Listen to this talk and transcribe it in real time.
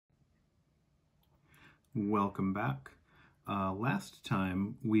Welcome back. Last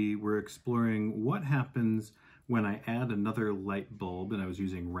time we were exploring what happens when I add another light bulb, and I was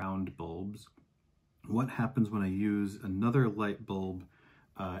using round bulbs. What happens when I use another light bulb,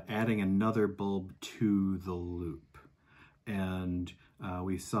 adding another bulb to the loop? And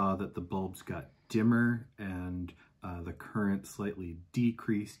we saw that the bulbs got dimmer and the current slightly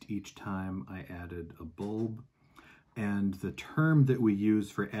decreased each time I added a bulb. And the term that we use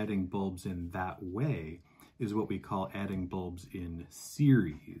for adding bulbs in that way is what we call adding bulbs in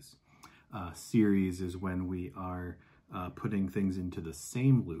series. Series is when we are putting things into the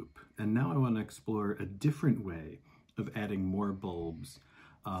same loop. And now I want to explore a different way of adding more bulbs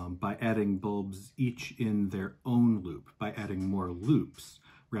by adding bulbs each in their own loop, by adding more loops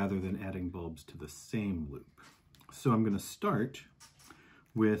rather than adding bulbs to the same loop. So I'm going to start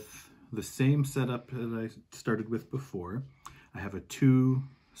with the same setup that I started with before. I have a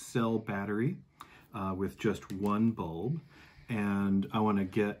 2-cell battery with just one bulb, and I want to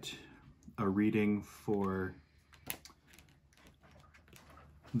get a reading for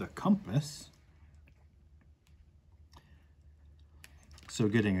the compass. So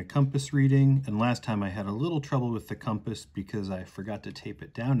getting a compass reading, and last time I had a little trouble with the compass because I forgot to tape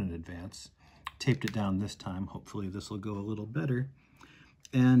it down in advance. Taped it down this time. Hopefully this will go a little better.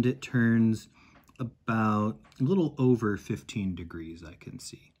 And it turns about a little over 15 degrees, I can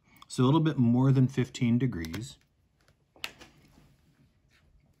see. So a little bit more than 15 degrees.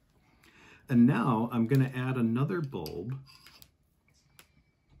 And now I'm going to add another bulb.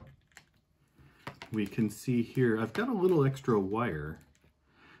 We can see here, I've got a little extra wire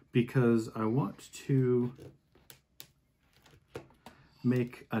because I want to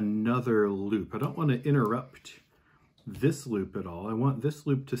make another loop. I don't want to interrupt this loop at all. I want this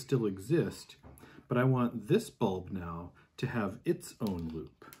loop to still exist, but I want this bulb now to have its own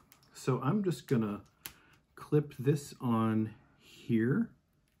loop. So I'm just gonna clip this on here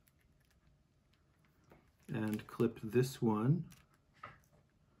and clip this one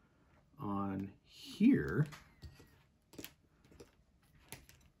on here.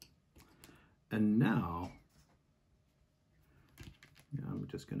 And now, I'm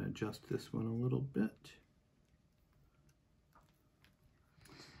just gonna adjust this one a little bit.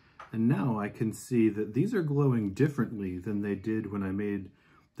 And now I can see that these are glowing differently than they did when I made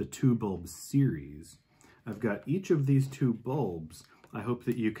the 2-bulb series. I've got each of these 2 bulbs. I hope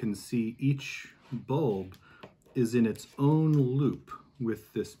that you can see each bulb is in its own loop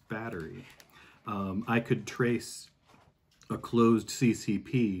with this battery. I could trace a closed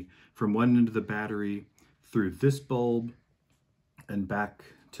CCP from one end of the battery through this bulb and back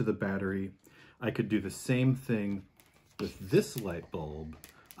to the battery. I could do the same thing with this light bulb.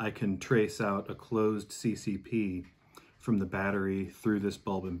 I can trace out a closed CCP from the battery through this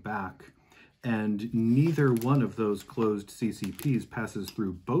bulb and back, and neither one of those closed CCPs passes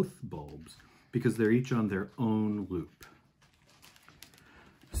through both bulbs because they're each on their own loop.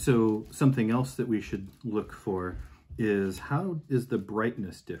 So something else that we should look for is how is the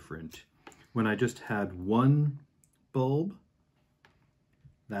brightness different? When I just had one bulb,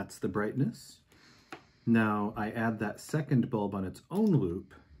 that's the brightness. Now I add that second bulb on its own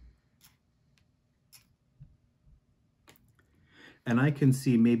loop, and I can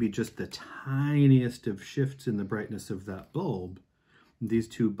see maybe just the tiniest of shifts in the brightness of that bulb. These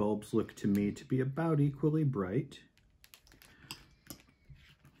 2 bulbs look to me to be about equally bright.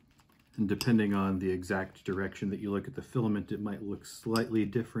 And depending on the exact direction that you look at the filament, it might look slightly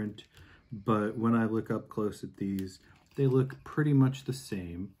different. But when I look up close at these, they look pretty much the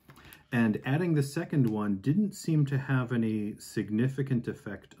same. And adding the second one didn't seem to have any significant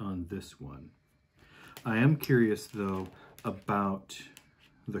effect on this one. I am curious, though, about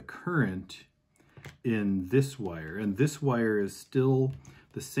the current in this wire. And this wire is still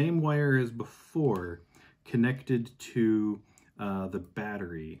the same wire as before, connected to the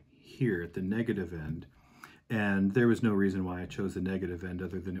battery here at the negative end. And there was no reason why I chose the negative end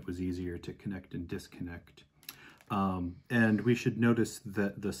other than it was easier to connect and disconnect. And we should notice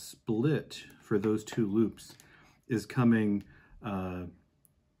that the split for those 2 loops is coming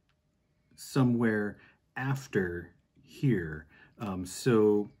somewhere after here.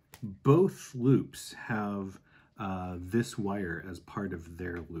 So both loops have this wire as part of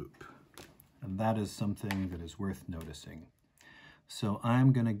their loop. And that is something that is worth noticing. So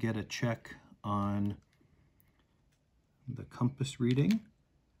I'm going to get a check on the compass reading.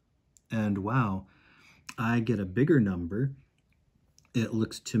 And wow, I get a bigger number. It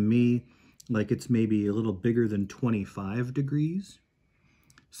looks to me like it's maybe a little bigger than 25 degrees.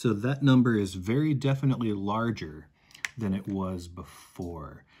 So that number is very definitely larger than it was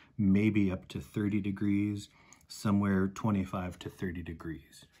before. maybe up to 30 degrees, somewhere 25 to 30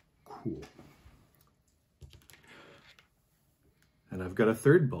 degrees. Cool. And I've got a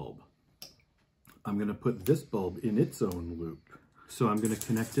third bulb. I'm going to put this bulb in its own loop. So I'm going to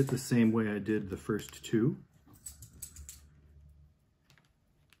connect it the same way I did the first two.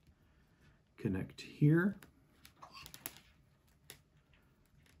 Connect here.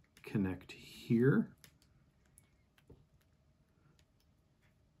 Connect here.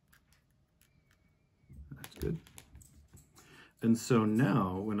 That's good. And so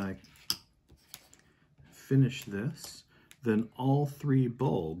now when I finish this, then all three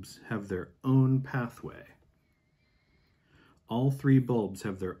bulbs have their own pathway. All three bulbs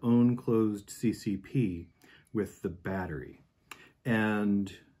have their own closed CCP with the battery.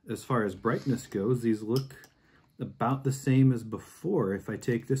 And as far as brightness goes, these look about the same as before. If I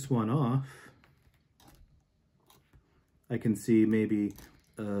take this one off, I can see maybe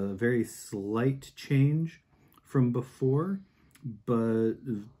a very slight change from before, but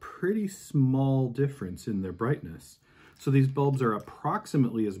pretty small difference in their brightness. So these bulbs are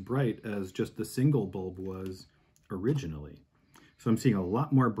approximately as bright as just the single bulb was originally. So I'm seeing a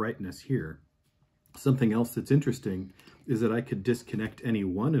lot more brightness here. Something else that's interesting is that I could disconnect any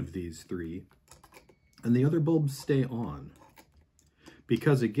one of these three and the other bulbs stay on.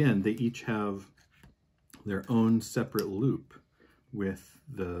 Because again, they each have their own separate loop with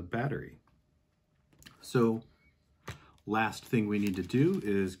the battery. So last thing we need to do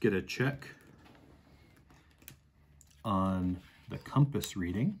is get a check on the compass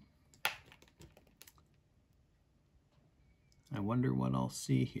reading. I wonder what I'll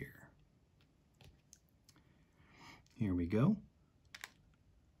see here. Here we go.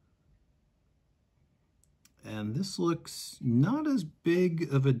 And this looks not as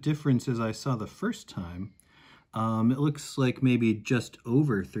big of a difference as I saw the first time. It looks like maybe just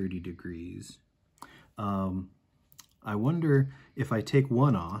over 30 degrees. I wonder if I take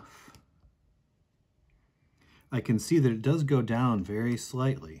one off, I can see that it does go down very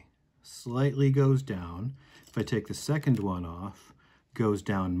slightly. Slightly goes down. If I take the second one off, goes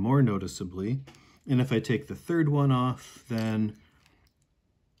down more noticeably. And if I take the third one off, then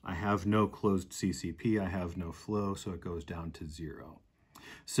I have no closed CCP, I have no flow, so it goes down to 0.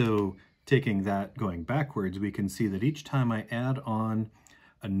 So taking that going backwards, we can see that each time I add on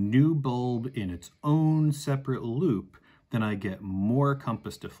a new bulb in its own separate loop, then I get more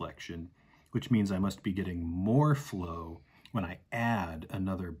compass deflection, which means I must be getting more flow when I add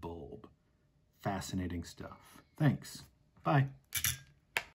another bulb. Fascinating stuff. Thanks. Bye.